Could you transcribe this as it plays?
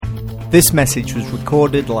This message was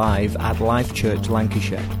recorded live at Life Church,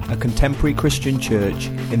 Lancashire, a contemporary Christian church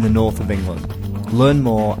in the north of England. Learn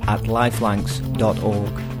more at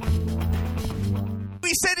lifelancs.org. We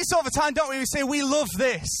say this all the time, don't we? We say, we love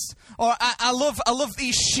this, or I love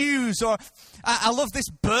these shoes, or I love this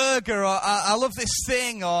burger, or I love this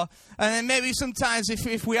thing, and then maybe sometimes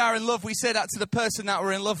if we are in love, we say that to the person that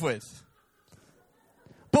we're in love with.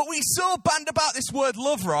 But we so band about this word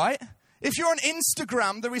love, right? If you're on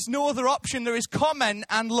Instagram, there is no other option. There is comment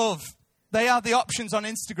and love. They are the options on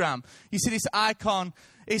Instagram. You see this icon.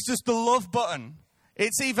 It's just the love button.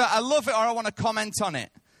 It's either I love it or I want to comment on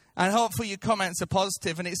it. And hopefully your comments are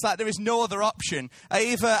positive. And it's like there is no other option.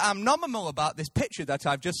 Either I'm nominal about this picture that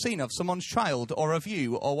I've just seen of someone's child or of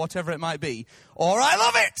you or whatever it might be. Or I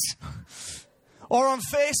love it. Or on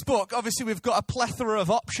Facebook. Obviously, we've got a plethora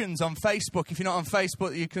of options on Facebook. If you're not on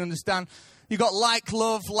Facebook, you can understand. You've got like,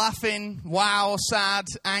 love, laughing, wow, sad,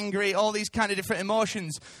 angry, all these kind of different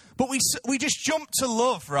emotions. But we just jump to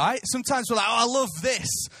love, right? Sometimes we're like, oh, I love this,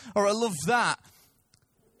 or I love that.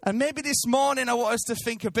 And maybe this morning I want us to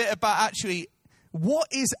think a bit about actually, what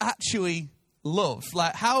is actually love?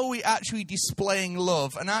 Like, how are we actually displaying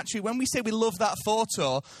love? And actually, when we say we love that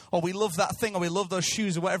photo, or we love that thing, or we love those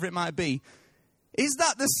shoes, or whatever it might be, is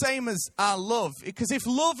that the same as our love? Because if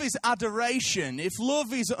love is adoration, if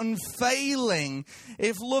love is unfailing,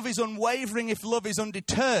 if love is unwavering, if love is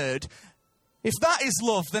undeterred, if that is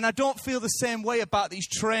love, then I don't feel the same way about these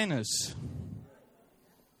trainers.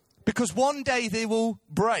 Because one day they will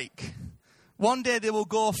break. One day they will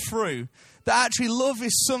go through. That actually love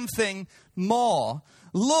is something more.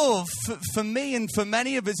 Love, for me and for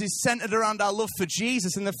many of us, is centered around our love for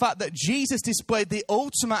Jesus and the fact that Jesus displayed the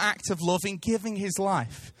ultimate act of love in giving his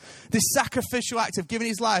life. This sacrificial act of giving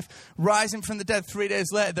his life, rising from the dead 3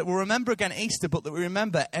 days later, that we'll remember again Easter, but that we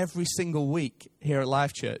remember every single week here at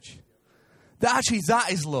Life Church. That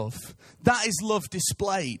is love. That is love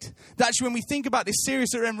displayed. That actually, when we think about this series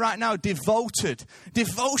that we're in right now, devoted.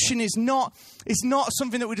 Devotion is not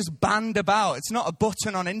something that we just band about. It's not a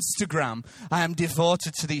button on Instagram. I am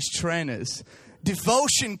devoted to these trainers.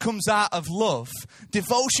 Devotion comes out of love.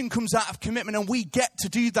 Devotion comes out of commitment, and we get to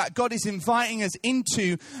do that. God is inviting us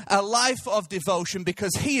into a life of devotion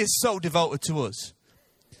because he is so devoted to us.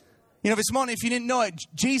 You know, this morning, if you didn't know it,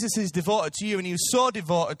 Jesus is devoted to you, and he is so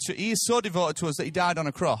devoted to us that he died on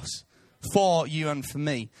a cross for you and for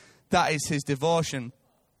me. That is his devotion.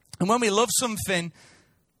 And when we love something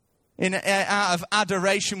out of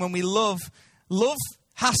adoration, when we love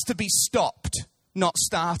has to be stopped, not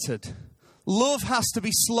started. Love has to be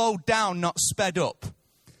slowed down, not sped up.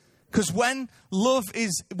 Because when love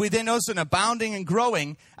is within us and abounding and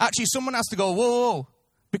growing, actually someone has to go, whoa.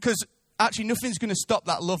 Because actually, nothing's going to stop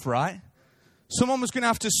that love, right? Someone was going to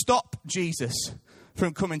have to stop Jesus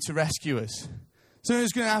from coming to rescue us. Someone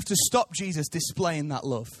was going to have to stop Jesus displaying that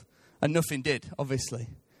love. And nothing did, obviously,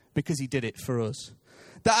 because he did it for us.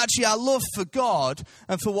 That actually our love for God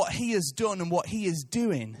and for what he has done and what he is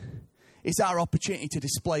doing is our opportunity to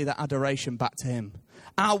display that adoration back to him.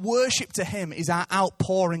 Our worship to him is our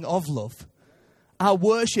outpouring of love. Our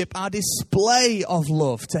worship, our display of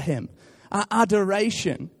love to him. Our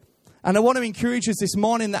adoration. And I want to encourage us this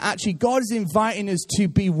morning that actually God is inviting us to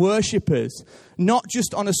be worshippers, not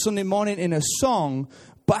just on a Sunday morning in a song,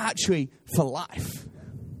 but actually for life.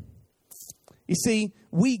 You see,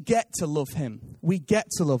 we get to love him. We get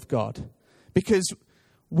to love God because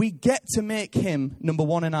we get to make him number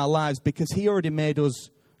one in our lives because he already made us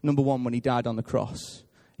number one when he died on the cross.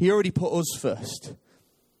 He already put us first.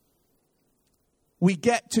 We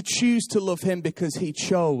get to choose to love him because he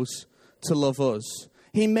chose to love us.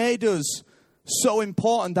 He made us so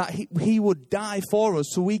important that he would die for us,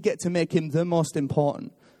 so we get to make him the most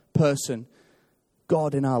important person,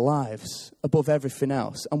 God in our lives, above everything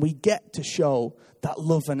else. And we get to show that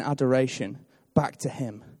love and adoration back to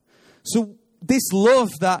him. So this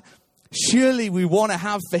love that surely we want to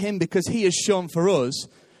have for him because he has shown for us,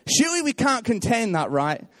 surely we can't contain that,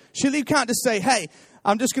 right? Surely we can't just say, hey,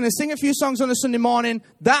 I'm just going to sing a few songs on a Sunday morning.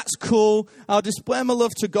 That's cool. I'll display my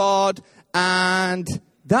love to God. And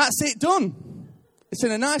that's it done. It's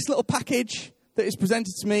in a nice little package that is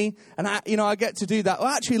presented to me. And I get to do that. Well,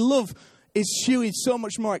 actually, love is surely so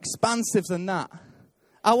much more expansive than that.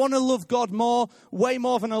 I want to love God way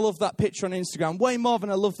more than I love that picture on Instagram. Way more than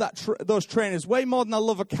I love those trainers. Way more than I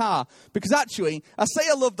love a car. Because actually, I say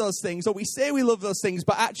I love those things, or we say we love those things,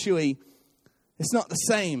 but actually, it's not the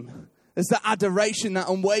same. It's that adoration, that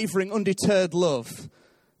unwavering, undeterred love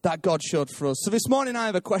that God showed for us. So this morning I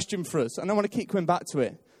have a question for us, and I want to keep coming back to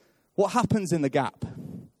it. What happens in the gap?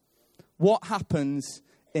 What happens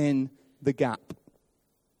in the gap?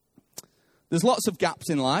 There's lots of gaps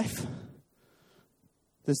in life.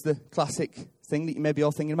 There's the classic thing that you may be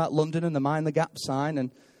all thinking about, London and the Mind the Gap sign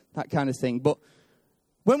and that kind of thing. But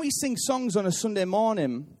when we sing songs on a Sunday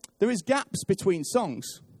morning, there is gaps between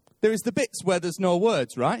songs. There is the bits where there's no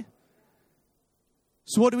words, right?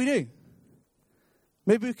 So what do?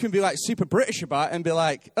 Maybe we can be like super British about it and be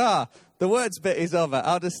like, the words bit is over.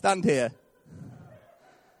 I'll just stand here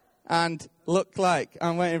and look like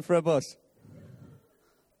I'm waiting for a bus.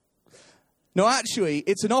 No, actually,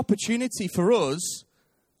 it's an opportunity for us,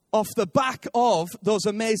 off the back of those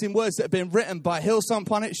amazing words that have been written by Hillsong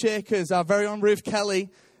Planet Shakers, our very own Ruth Kelly.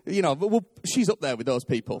 She's up there with those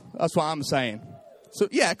people. That's what I'm saying. So,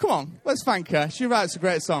 yeah, come on. Let's thank her. She writes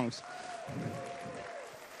great songs.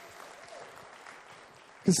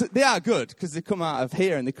 Because they are good, because they come out of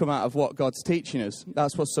here and they come out of what God's teaching us.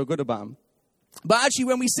 That's what's so good about them. But actually,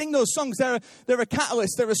 when we sing those songs, they're a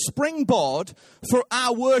catalyst, they're a springboard for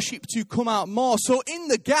our worship to come out more. So in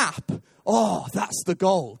the gap, that's the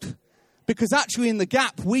gold. Because actually in the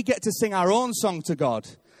gap, we get to sing our own song to God.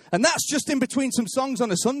 And that's just in between some songs on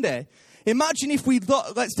a Sunday. Imagine if we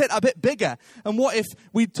thought, let's take that a bit bigger. And what if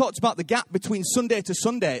we talked about the gap between Sunday to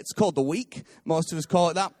Sunday? It's called the week. Most of us call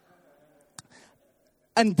it that.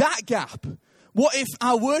 And that gap, what if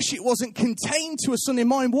our worship wasn't contained to a Sunday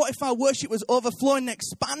morning? What if our worship was overflowing and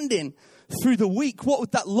expanding through the week? What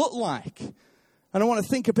would that look like? And I want to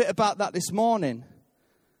think a bit about that this morning.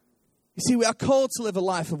 You see, we are called to live a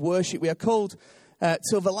life of worship. We are called to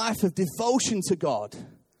live a life of devotion to God.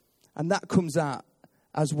 And that comes out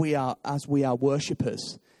as we are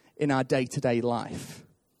worshippers in our day-to-day life.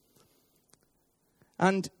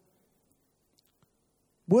 And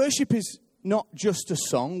worship is not just a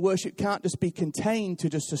song. Worship can't just be contained to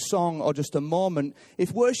just a song or just a moment.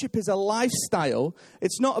 If worship is a lifestyle,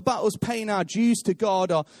 it's not about us paying our dues to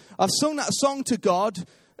God, or I've sung that song to God,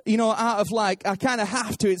 out of like, I kind of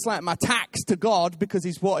have to. It's like my tax to God because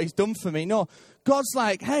he's what he's done for me. No, God's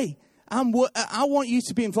like, hey, I want you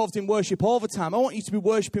to be involved in worship all the time. I want you to be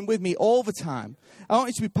worshiping with me all the time. I want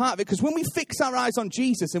you to be part of it, because when we fix our eyes on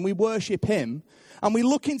Jesus and we worship him and we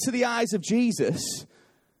look into the eyes of Jesus,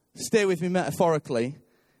 stay with me metaphorically,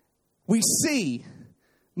 we see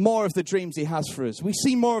more of the dreams he has for us. We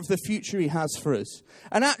see more of the future he has for us.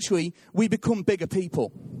 And actually, we become bigger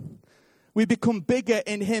people. We become bigger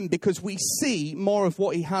in him because we see more of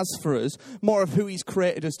what he has for us, more of who he's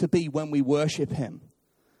created us to be when we worship him.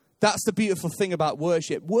 That's the beautiful thing about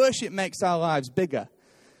worship. Worship makes our lives bigger.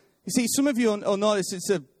 You see, some of you will notice it's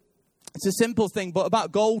a simple thing, but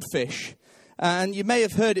about goldfish. And you may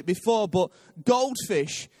have heard it before, but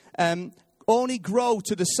goldfish only grow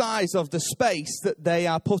to the size of the space that they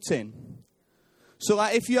are put in. So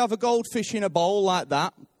like if you have a goldfish in a bowl like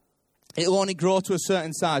that, it'll only grow to a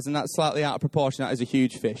certain size, and that's slightly out of proportion. That is a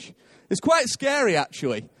huge fish. It's quite scary,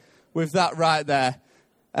 actually, with that right there.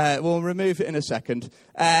 We'll remove it in a second.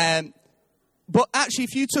 But actually,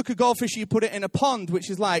 if you took a goldfish and you put it in a pond, which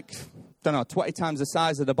is like, 20 times the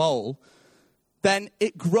size of the bowl, then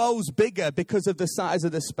it grows bigger because of the size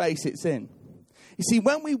of the space it's in. You see,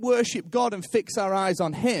 when we worship God and fix our eyes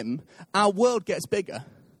on him, our world gets bigger.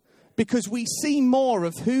 Because we see more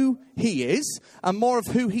of who he is and more of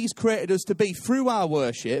who he's created us to be through our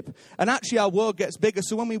worship. And actually our world gets bigger.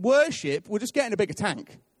 So when we worship, we're just getting a bigger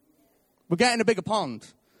tank. We're getting a bigger pond.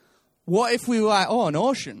 What if we were like, an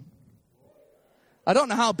ocean? I don't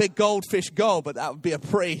know how big goldfish go, but that would be a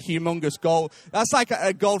pretty humongous gold. That's like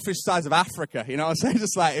a goldfish size of Africa, you know what I'm saying?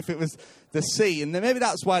 Just like if it was the sea. And then maybe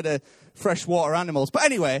that's why the freshwater animals. But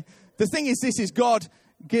anyway, the thing is, God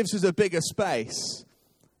gives us a bigger space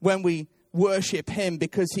when we worship him,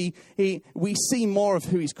 because we see more of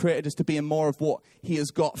who he's created us to be and more of what he has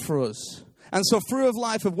got for us. And so through a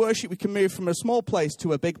life of worship, we can move from a small place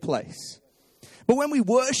to a big place. But when we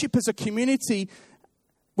worship as a community,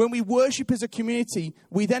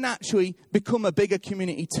 we then actually become a bigger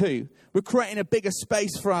community too. We're creating a bigger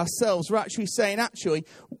space for ourselves. We're actually saying,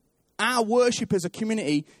 our worship as a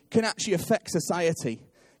community can actually affect society,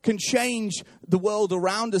 can change the world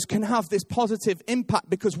around us, can have this positive impact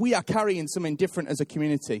because we are carrying something different as a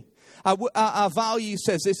community. Our value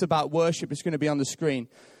says this about worship. It's going to be on the screen.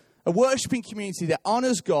 A worshiping community that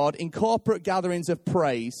honors God in corporate gatherings of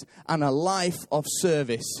praise and a life of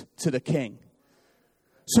service to the King.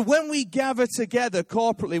 So when we gather together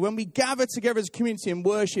corporately, when we gather together as a community and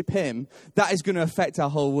worship him, that is going to affect our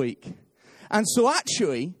whole week. And so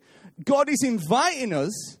actually, God is inviting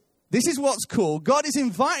us. This is what's cool. God is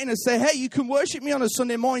inviting us, say, hey, you can worship me on a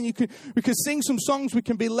Sunday morning. We can sing some songs. We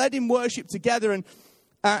can be led in worship together. And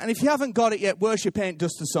if you haven't got it yet, worship ain't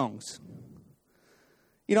just the songs.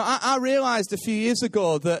 You know, I realized a few years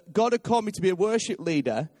ago that God had called me to be a worship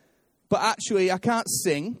leader, but actually I can't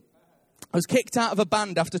sing. I was kicked out of a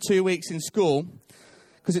band after 2 weeks in school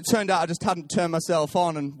because it turned out I just hadn't turned myself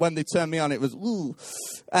on, and when they turned me on, it was,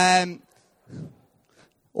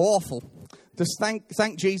 awful. Just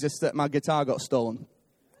thank Jesus that my guitar got stolen.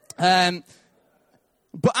 But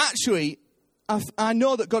actually, I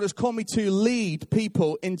know that God has called me to lead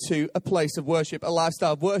people into a place of worship, a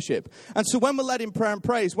lifestyle of worship. And so when we're led in prayer and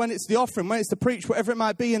praise, when it's the offering, when it's the preach, whatever it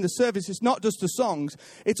might be in the service, it's not just the songs.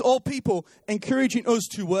 It's all people encouraging us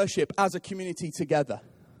to worship as a community together.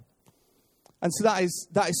 And so that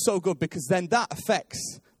is so good, because then that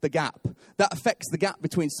affects the gap. That affects the gap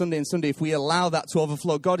between Sunday and Sunday. If we allow that to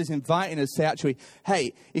overflow, God is inviting us to say, actually,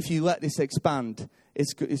 hey, if you let this expand,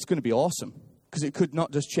 it's going to be awesome. Because it could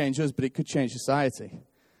not just change us, but it could change society.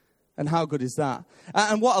 And how good is that?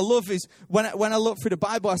 And what I love is, when I look through the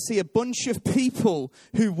Bible, I see a bunch of people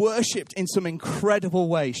who worshipped in some incredible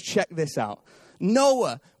ways. Check this out.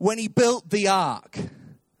 Noah, when he built the ark,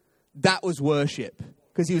 that was worship.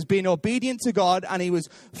 Because he was being obedient to God, and he was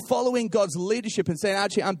following God's leadership and saying,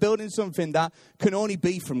 actually, I'm building something that can only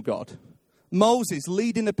be from God. Moses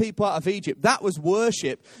leading the people out of Egypt, that was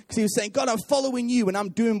worship, because he was saying, God, I'm following you and I'm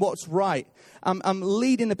doing what's right. I'm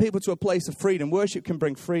leading the people to a place of freedom. Worship can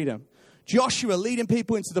bring freedom. Joshua leading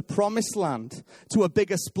people into the promised land, to a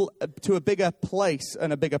bigger place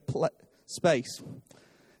and a bigger space.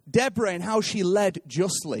 Deborah and how she led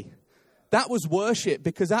justly. That was worship,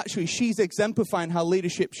 because actually she's exemplifying how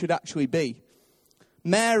leadership should actually be.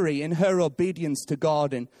 Mary in her obedience to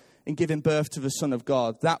God and in giving birth to the Son of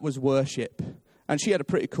God, that was worship. And she had a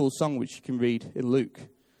pretty cool song which you can read in Luke.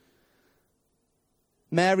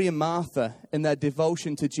 Mary and Martha in their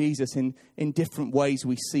devotion to Jesus, in different ways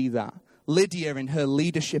we see that. Lydia in her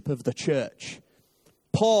leadership of the church.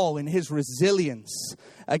 Paul in his resilience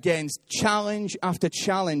against challenge after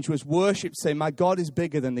challenge was worship, saying, my God is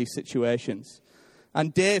bigger than these situations.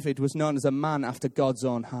 And David was known as a man after God's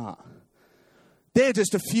own heart. They're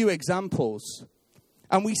just a few examples.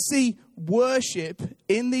 And we see worship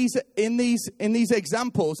in these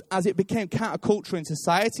examples as it became counterculture in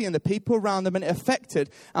society and the people around them, and it affected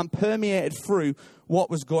and permeated through what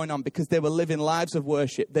was going on, because they were living lives of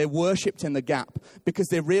worship. They worshipped in the gap because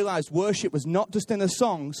they realized worship was not just in the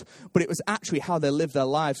songs, but it was actually how they lived their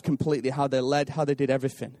lives completely, how they led, how they did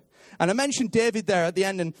everything. And I mentioned David there at the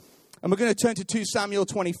end, and we're going to turn to 2 Samuel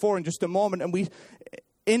 24 in just a moment. And we,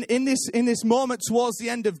 in this moment towards the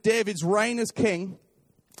end of David's reign as king,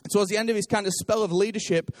 towards the end of his kind of spell of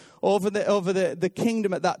leadership over the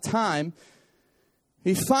kingdom at that time,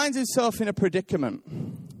 he finds himself in a predicament.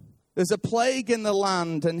 There's a plague in the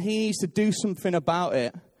land and he needs to do something about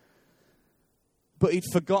it. But he'd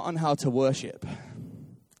forgotten how to worship.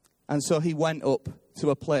 And so he went up to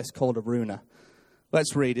a place called Aruna.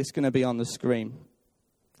 Let's read. It's going to be on the screen.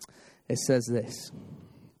 It says this.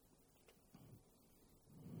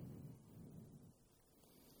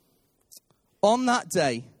 On that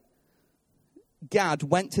day, Gad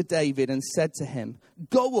went to David and said to him,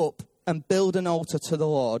 go up and build an altar to the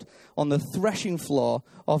Lord on the threshing floor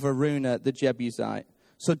of Aruna the Jebusite.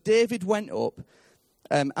 So David went up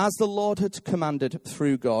as the Lord had commanded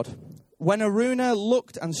through God. When Aruna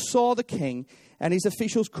looked and saw the king and his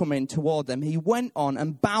officials coming toward them, he went on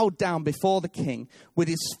and bowed down before the king with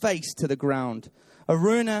his face to the ground.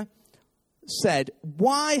 Aruna said,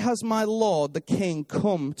 why has my lord the king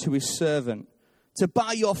come to his servant? To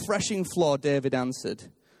buy your threshing floor, David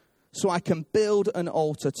answered, so I can build an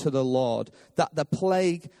altar to the Lord, that the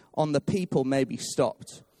plague on the people may be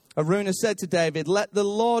stopped. Aruna said to David, let the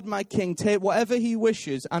Lord my king take whatever he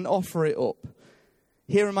wishes and offer it up.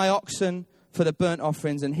 Here are my oxen for the burnt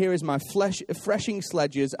offerings, and here is my threshing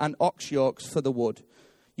sledges and ox yokes for the wood.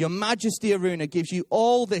 Your majesty, Aruna, gives you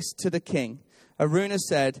all this to the king. Aruna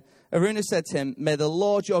said to him, may the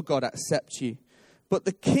Lord your God accept you. But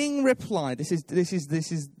the king replied, this is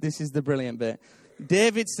the brilliant bit.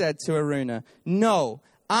 David said to Aruna, no,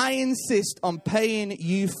 I insist on paying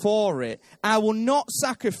you for it. I will not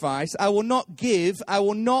sacrifice, I will not give, I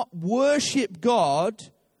will not worship God,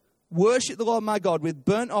 worship the Lord my God with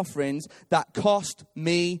burnt offerings that cost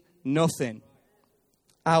me nothing.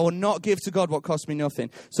 I will not give to God what cost me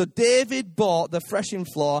nothing. So David bought the threshing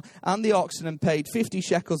floor and the oxen and paid 50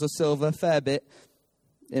 shekels of silver, fair bit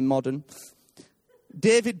in modern.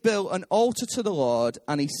 David built an altar to the Lord,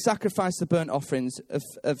 and he sacrificed the burnt offerings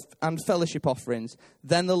and fellowship offerings.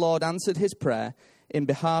 Then the Lord answered his prayer in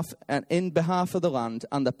behalf of the land,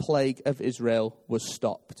 and the plague of Israel was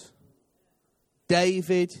stopped.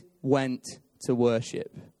 David went to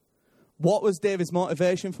worship. What was David's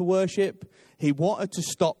motivation for worship? He wanted to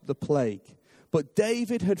stop the plague. But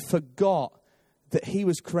David had forgot that he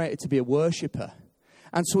was created to be a worshipper.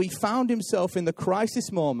 And so he found himself in the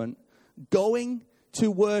crisis moment going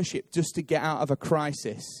to worship just to get out of a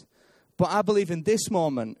crisis. But I believe in this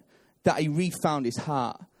moment that he refound his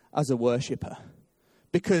heart as a worshipper.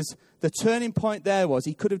 Because the turning point there was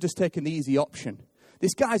he could have just taken the easy option.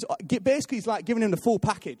 This guy's basically, he's like giving him the full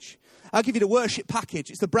package. I'll give you the worship package.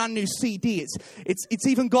 It's the brand new CD. It's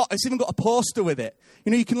even got a poster with it.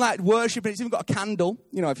 You know, you can like worship, and it's even got a candle.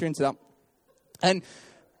 You know, if you're into that. And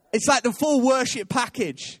it's like the full worship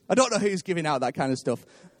package. I don't know who's giving out that kind of stuff.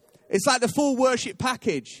 It's like the full worship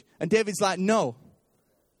package. And David's like, no,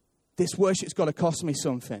 this worship's got to cost me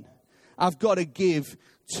something. I've got to give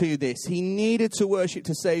to this. He needed to worship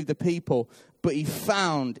to save the people, but he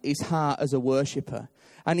found his heart as a worshipper.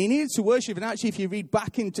 And he needed to worship. And actually, if you read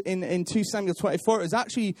back in 2 Samuel 24, it was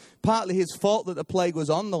actually partly his fault that the plague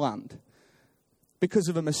was on the land because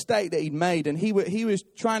of a mistake that he'd made. And he was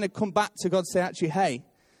trying to come back to God and say, actually, hey,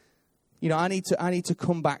 you know, I need to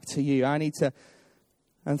come back to you. I need to,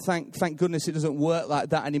 and thank goodness it doesn't work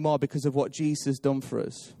like that anymore because of what Jesus has done for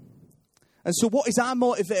us. And so what is our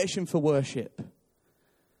motivation for worship?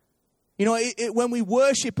 You know, when we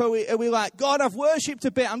worship, are we like, God, I've worshipped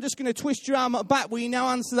a bit. I'm just going to twist your arm back. Will you now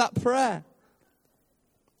answer that prayer?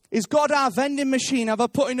 Is God our vending machine? Have I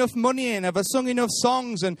put enough money in? Have I sung enough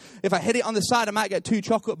songs? And if I hit it on the side, I might get 2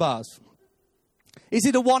 chocolate bars. Is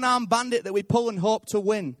it a one-armed bandit that we pull and hope to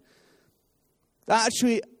win? That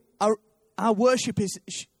actually, our worship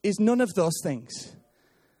is none of those things.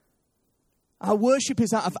 Our worship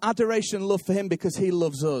is out of adoration and love for him because he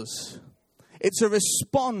loves us. It's a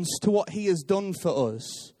response to what he has done for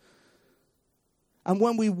us. And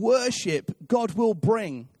when we worship, God will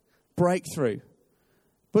bring breakthrough.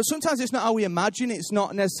 But sometimes it's not how we imagine. It's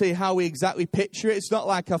not necessarily how we exactly picture it. It's not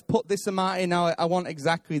like I've put this amount in, now I want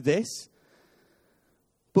exactly this.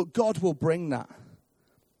 But God will bring that.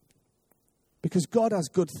 Because God has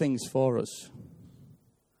good things for us.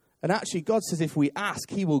 And actually, God says if we ask,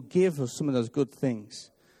 he will give us some of those good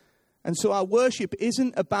things. And so our worship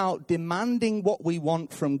isn't about demanding what we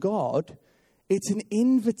want from God. It's an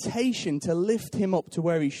invitation to lift him up to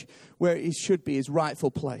where he should be, his rightful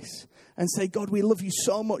place. And say, God, we love you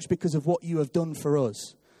so much because of what you have done for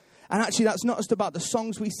us. And actually, that's not just about the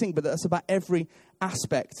songs we sing, but that's about every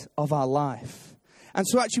aspect of our life. And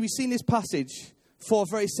so actually, we've seen this passage 4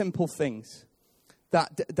 very simple things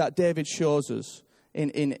that David shows us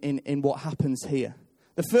in what happens here.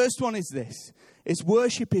 The first one is this. It's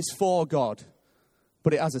worship is for God,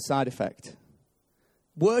 but it has a side effect.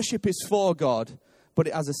 Worship is for God, but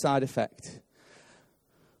it has a side effect.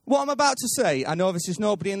 What I'm about to say, I know this is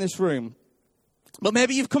nobody in this room, but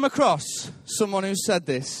maybe you've come across someone who said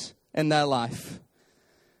this in their life.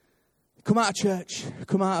 Come out of church,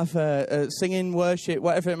 come out of singing, worship,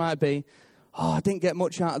 whatever it might be. Oh, I didn't get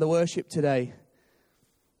much out of the worship today.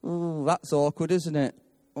 Ooh, that's awkward, isn't it?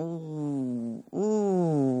 Ooh.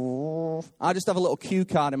 I just have a little cue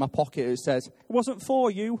card in my pocket that says, it wasn't for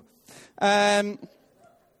you. And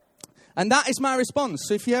that is my response.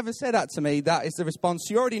 So if you ever say that to me, that is the response.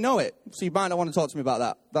 You already know it. So you might not want to talk to me about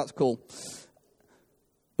that. That's cool.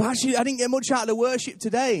 But actually, I didn't get much out of the worship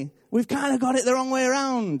today. We've kind of got it the wrong way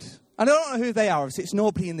around. I don't know who they are. It's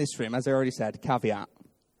nobody in this room, as I already said. Caveat.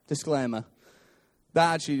 Disclaimer.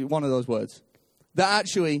 That actually, one of those words. That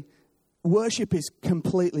actually, worship is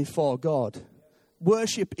completely for God.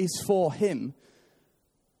 Worship is for him.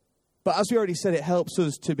 But as we already said, it helps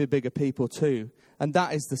us to be bigger people too. And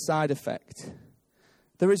that is the side effect.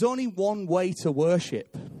 There is only one way to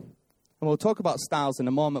worship. And we'll talk about styles in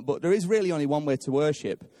a moment, but there is really only one way to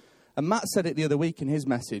worship. And Matt said it the other week in his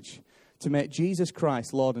message, to make Jesus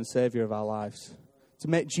Christ Lord and Savior of our lives. To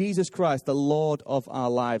make Jesus Christ the Lord of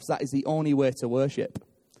our lives. That is the only way to worship.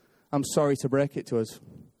 I'm sorry to break it to us.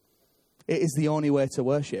 It is the only way to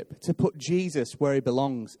worship. To put Jesus where he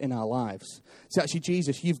belongs in our lives. So actually,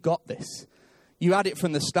 Jesus, you've got this. You had it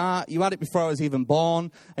from the start. You had it before I was even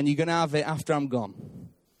born. And you're going to have it after I'm gone.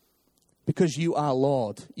 Because you are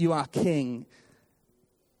Lord. You are King.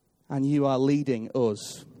 And you are leading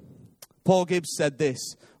us. Paul Gibbs said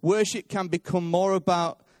this. Worship can become more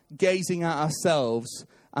about gazing at ourselves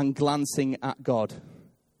and glancing at God.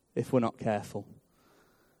 If we're not careful.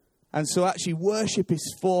 And so actually worship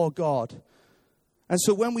is for God. And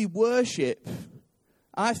so when we worship,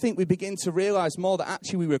 I think we begin to realize more that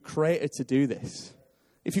actually we were created to do this.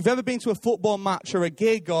 If you've ever been to a football match or a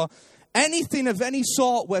gig or anything of any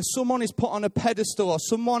sort where someone is put on a pedestal or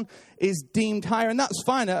someone is deemed higher, and that's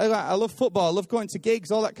fine. I love football. I love going to gigs,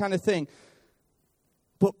 all that kind of thing.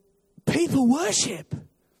 But people worship.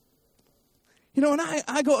 You know, when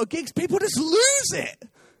I go to gigs, people just lose it.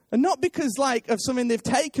 And not because, like, of something they've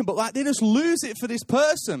taken, but, like, they just lose it for this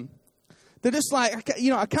person. They're just like,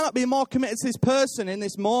 I cannot be more committed to this person in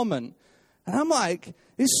this moment. And I'm like,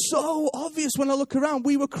 it's so obvious when I look around.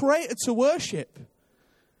 We were created to worship.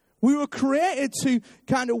 We were created to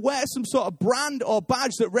kind of wear some sort of brand or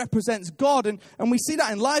badge that represents God. And we see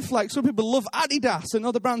that in life. Like, some people love Adidas and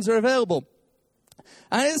other brands are available.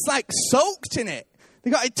 And it's like soaked in it.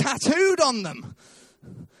 They got it tattooed on them.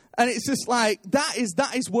 And it's just like, that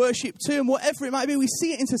is worship too. And whatever it might be, we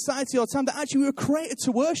see it in society all the time, that actually we were created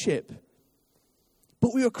to worship.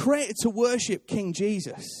 But we were created to worship King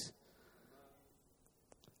Jesus.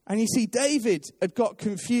 And you see, David had got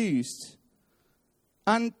confused.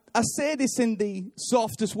 And I say this in the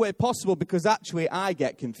softest way possible because actually I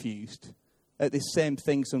get confused at this same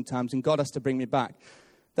thing sometimes. And God has to bring me back.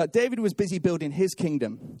 That David was busy building his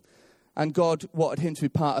kingdom. And God wanted him to be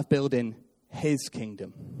part of building his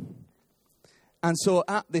kingdom. And so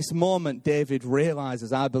at this moment, David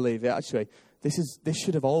realizes, I believe, actually, this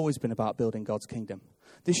should have always been about building God's kingdom.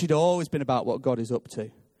 This should have always been about what God is up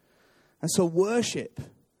to. And so worship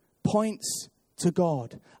points to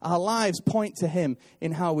God. Our lives point to him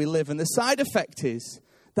in how we live. And the side effect is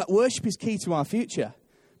that worship is key to our future.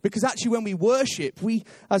 Because actually when we worship, we,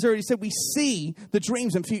 as I already said, we see the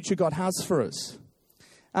dreams and future God has for us.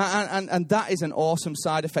 And that is an awesome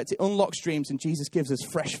side effect. It unlocks dreams and Jesus gives us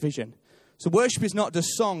fresh vision. So worship is not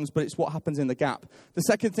just songs, but it's what happens in the gap. The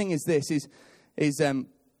second thing is this, is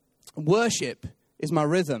worship is my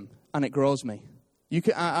rhythm and it grows me.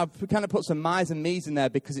 I've kind of put some my's and me's in there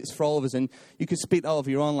because it's for all of us and you can speak that over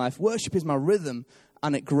your own life. Worship is my rhythm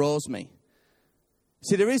and it grows me.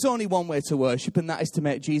 See, there is only one way to worship and that is to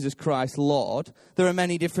make Jesus Christ Lord. There are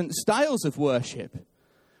many different styles of worship.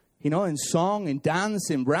 You know, in song, in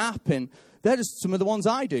dance, in rap, and they're just some of the ones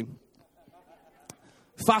I do.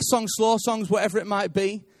 Fast songs, slow songs, whatever it might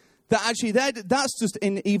be. That actually, that's just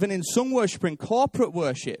even in sung worship, in corporate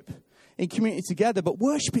worship, in community together. But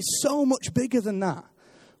worship is so much bigger than that.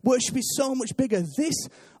 Worship is so much bigger. This,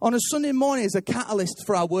 on a Sunday morning, is a catalyst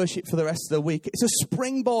for our worship for the rest of the week. It's a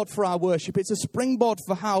springboard for our worship. It's a springboard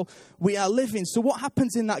for how we are living. So what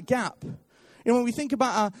happens in that gap? You know, when we think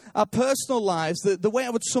about our personal lives, the way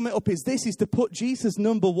I would sum it up is this, is to put Jesus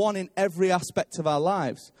number one in every aspect of our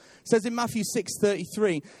lives. It says in Matthew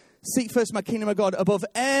 6:33, seek first my kingdom of God above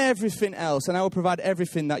everything else, and I will provide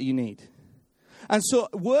everything that you need. And so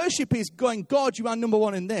worship is going, God, you are number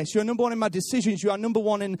one in this. You're number one in my decisions. You are number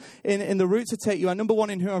one in the route to take. You are number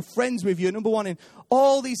one in who I'm friends with. You're number one in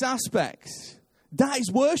all these aspects. That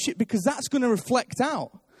is worship because that's going to reflect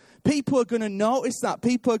out. People are going to notice that.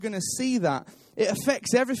 People are going to see that. It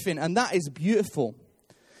affects everything, and that is beautiful.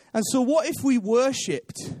 And so what if we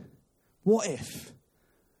worshipped? What if?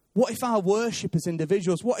 What if our worship as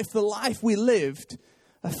individuals, what if the life we lived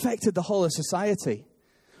affected the whole of society?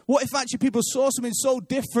 What if actually people saw something so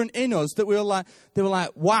different in us that they were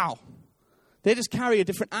like, wow. They just carry a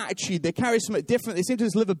different attitude. They carry something different. They seem to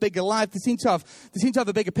just live a bigger life. They seem to have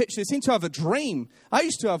a bigger picture. They seem to have a dream. I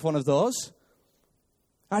used to have one of those.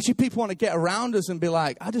 Actually, people want to get around us and be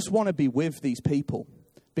like, I just want to be with these people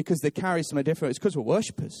because they carry something different. It's because we're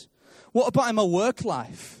worshippers. What about in my work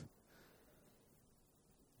life?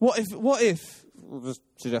 What if, I'm just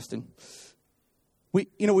suggesting, we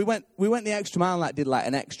went the extra mile and did like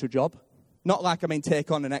an extra job. Not like, take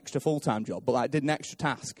on an extra full-time job, but like did an extra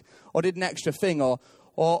task or did an extra thing or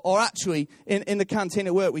actually in the canteen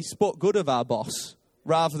at work, we spoke good of our boss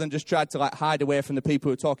rather than just tried to like hide away from the people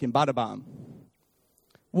who were talking bad about him.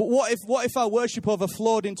 What if our worship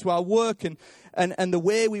overflowed into our work and the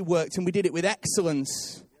way we worked and we did it with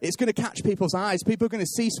excellence? It's going to catch people's eyes. People are going to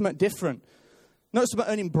see something different. Not just about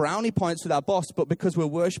earning brownie points with our boss, but because we're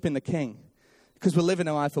worshiping the King. Because we're living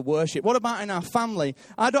a life of worship. What about in our family?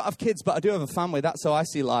 I don't have kids, but I do have a family. That's how I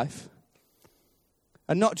see life.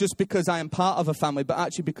 And not just because I am part of a family, but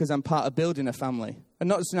actually because I'm part of building a family. And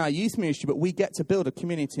not just in our youth ministry, but we get to build a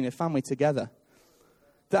community and a family together.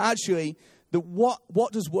 That actually,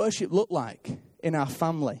 what does worship look like in our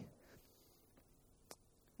family?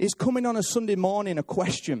 Is coming on a Sunday morning a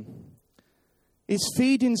question? Is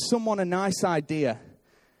feeding someone a nice idea?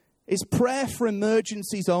 Is prayer for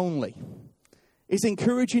emergencies only? Is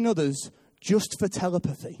encouraging others just for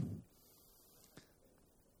telepathy?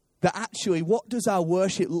 That actually, what does our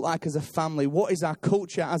worship look like as a family? What is our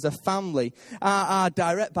culture as a family? Our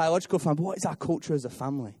direct biological family, what is our culture as a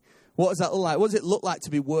family? What does that look like? What does it look like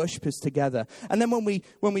to be worshippers together? And then when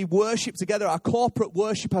we worship together, our corporate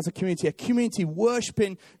worship as a community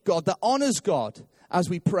worshipping God, that honors God as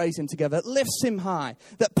we praise him together, that lifts him high,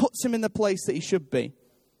 that puts him in the place that he should be?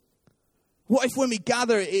 What if when we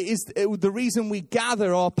gather, the reason we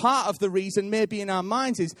gather, or part of the reason maybe in our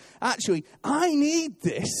minds is, actually, I need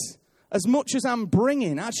this as much as I'm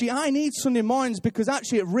bringing. Actually, I need Sunday mornings because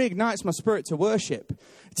actually it reignites my spirit to worship.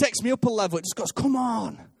 It takes me up a level. It just goes, come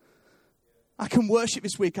on. I can worship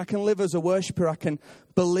this week. I can live as a worshiper. I can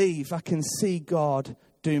believe. I can see God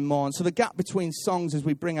do more. And so the gap between songs as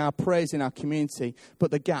we bring our praise in our community,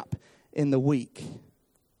 but the gap in the week.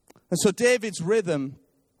 And so David's rhythm,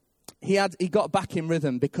 he got back in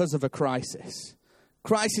rhythm because of a crisis.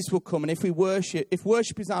 Crisis will come, and if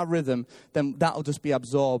worship is our rhythm, then that'll just be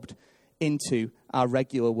absorbed into our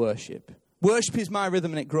regular worship. Worship is my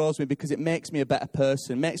rhythm, and it grows me because it makes me a better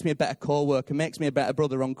person, makes me a better co-worker, makes me a better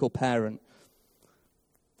brother, uncle, parent.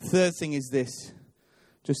 Third thing is this,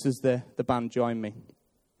 just as the band join me.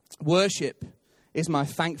 Worship is my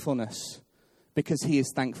thankfulness because he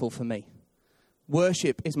is thankful for me.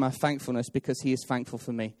 Worship is my thankfulness because he is thankful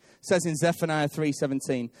for me. It says in Zephaniah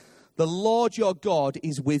 3:17, the Lord your God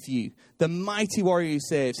is with you, the mighty warrior who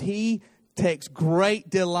saves. He takes great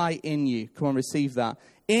delight in you. Come on, receive that.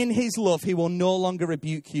 In his love, he will no longer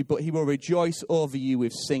rebuke you, but he will rejoice over you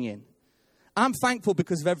with singing. I'm thankful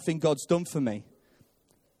because of everything God's done for me.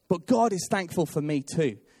 But God is thankful for me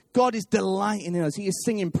too. God is delighting in us. He is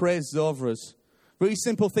singing praises over us. Really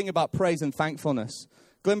simple thing about praise and thankfulness.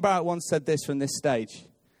 Glenn Barrett once said this from this stage.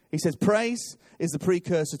 He says, praise is the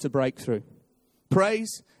precursor to breakthrough.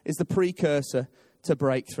 Praise is the precursor to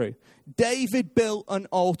breakthrough. David built an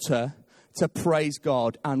altar to praise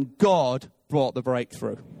God, and God brought the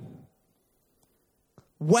breakthrough.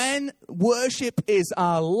 When worship is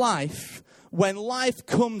our life, when life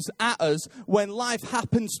comes at us, when life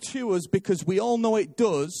happens to us, because we all know it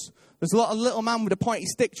does, there's a lot of little man with a pointy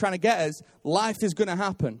stick trying to get us, life is going to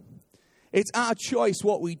happen. It's our choice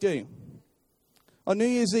what we do. On New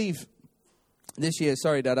Year's Eve this year,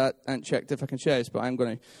 sorry Dad, I haven't checked if I can share this, but I'm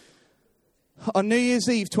going to. On New Year's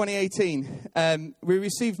Eve 2018, we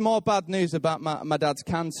received more bad news about my dad's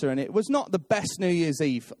cancer, and it was not the best New Year's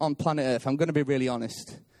Eve on planet Earth. I'm going to be really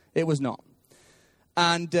honest. It was not.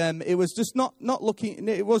 And it was just not looking,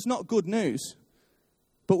 it was not good news.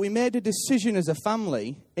 But we made a decision as a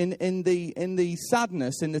family in the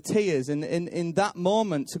sadness, in the tears, in that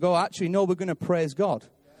moment to go, actually, no, we're going to praise God.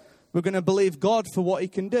 We're going to believe God for what he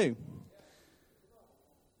can do.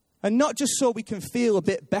 And not just so we can feel a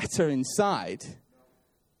bit better inside,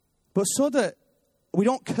 but so that we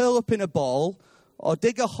don't curl up in a ball or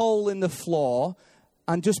dig a hole in the floor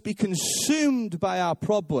and just be consumed by our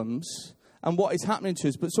problems and what is happening to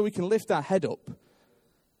us, but so we can lift our head up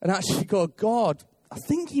and actually go, God, I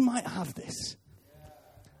think he might have this.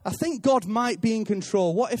 I think God might be in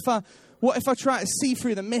control. What if I try to see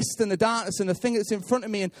through the mist and the darkness and the thing that's in front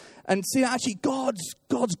of me and see that actually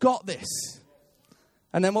God's got this?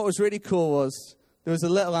 And then what was really cool was there was a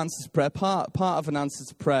little answer to prayer, part of an answer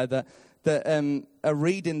to prayer that a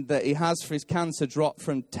reading that he has for his cancer dropped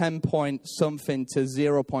from 10 point something to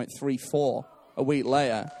 0.34 a week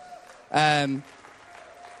later. I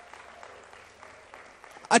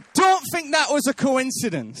don't think that was a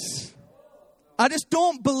coincidence. I just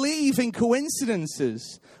don't believe in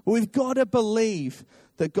coincidences. But we've got to believe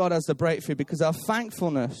that God has the breakthrough because our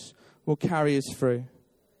thankfulness will carry us through.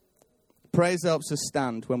 Praise helps us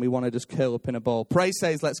stand when we want to just curl up in a ball. Praise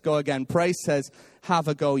says, let's go again. Praise says, have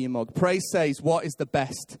a go, you mug. Praise says, what is the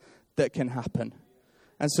best that can happen?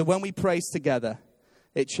 And so when we praise together,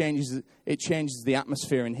 it changes the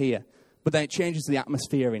atmosphere in here. But then it changes the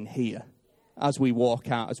atmosphere in here as we walk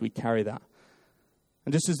out, as we carry that.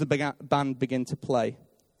 And just as the band begin to play,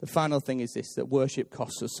 the final thing is this, that worship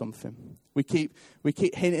costs us something. We keep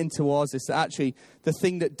hinting towards this, that actually the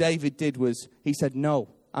thing that David did was, he said, no,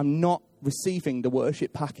 I'm not receiving the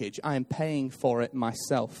worship package. I am paying for it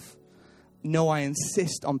myself. No, I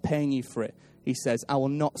insist on paying you for it. He says, I will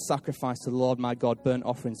not sacrifice to the Lord my God burnt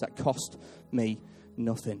offerings that cost me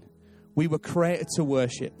nothing. We were created to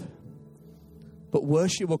worship, but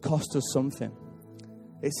worship will cost us something.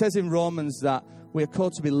 It says in Romans that we are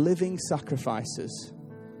called to be living sacrifices,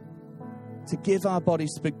 to give our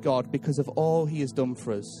bodies to God because of all he has done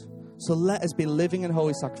for us. So let us be living and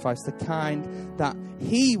holy sacrifice, the kind that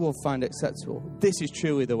he will find acceptable. This is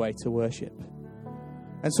truly the way to worship.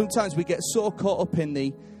 And sometimes we get so caught up in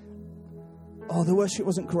the worship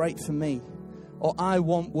wasn't great for me. Or I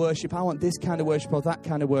want worship. I want this kind of worship or that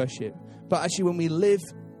kind of worship. But actually when we live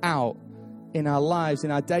out in our lives, in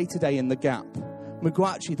our day-to-day, in the gap, we go,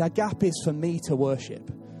 actually, that gap is for me to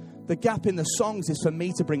worship. The gap in the songs is for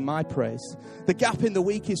me to bring my praise. The gap in the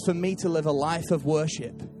week is for me to live a life of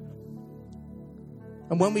worship.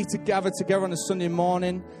 And when we gather together on a Sunday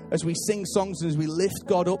morning, as we sing songs and as we lift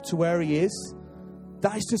God up to where he is,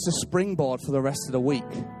 that is just a springboard for the rest of the week,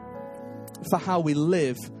 for how we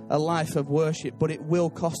live a life of worship. But it will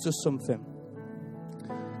cost us something.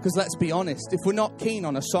 Because let's be honest, if we're not keen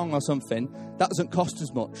on a song or something, that doesn't cost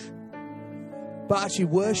us much. But actually,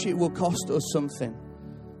 worship will cost us something.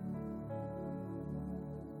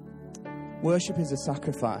 Worship is a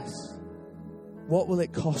sacrifice. What will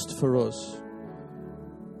it cost for us?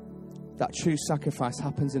 That true sacrifice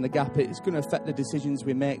happens in the gap. It's going to affect the decisions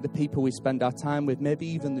we make, the people we spend our time with, maybe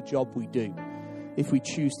even the job we do, if we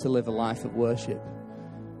choose to live a life of worship.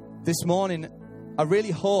 This morning, I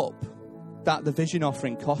really hope that the vision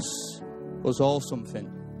offering costs us all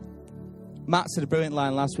something. Matt said a brilliant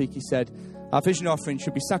line last week. He said, our vision offering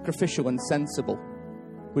should be sacrificial and sensible,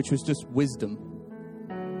 which was just wisdom.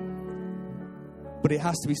 But it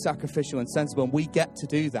has to be sacrificial and sensible, and we get to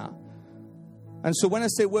do that. And so when I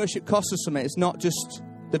say worship costs us something, it's not just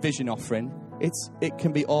the vision offering. It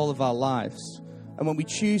can be all of our lives. And when we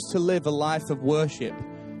choose to live a life of worship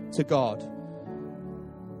to God,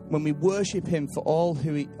 when we worship him for all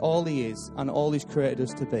he is and all he's created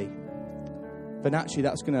us to be, then actually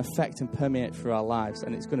that's going to affect and permeate through our lives,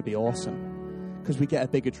 and it's going to be awesome because we get a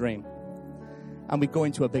bigger dream and we go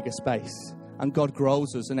into a bigger space, and God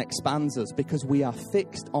grows us and expands us because we are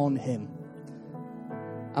fixed on him.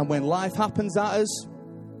 And when life happens at us,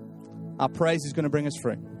 our praise is going to bring us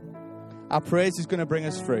through. Our praise is going to bring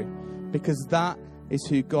us through because that is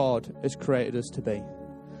who God has created us to be.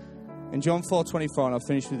 In John 4:24, and I'll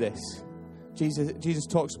finish with this, Jesus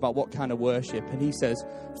talks about what kind of worship, and he says,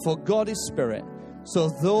 for God is spirit, so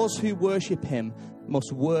those who worship him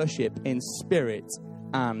must worship in spirit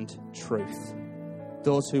and truth.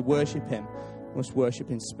 Those who worship him must worship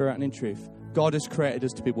in spirit and in truth. God has created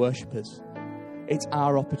us to be worshippers. It's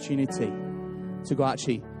our opportunity to go,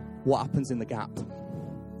 actually, what happens in the gap?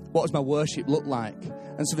 What does my worship look like?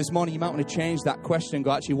 And so this morning you might want to change that question and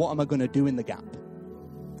go, actually, what am I going to do in the gap?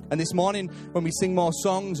 And this morning when we sing more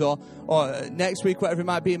songs, or next week, whatever it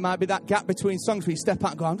might be that gap between songs where you step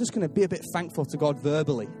out and go, I'm just going to be a bit thankful to God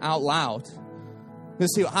verbally, out loud. I'm going to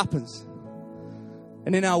see what happens.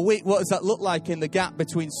 And in our week, what does that look like in the gap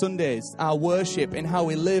between Sundays, our worship, and how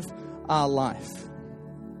we live our life?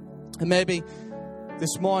 And maybe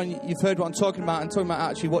this morning you've heard what I'm talking about, and talking about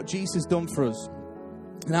actually what Jesus has done for us,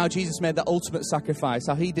 and how Jesus made that ultimate sacrifice,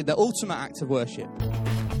 how he did the ultimate act of worship.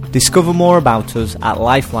 Discover more about us at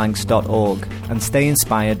lifelanks.org and stay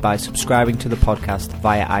inspired by subscribing to the podcast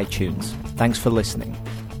via iTunes. Thanks for listening.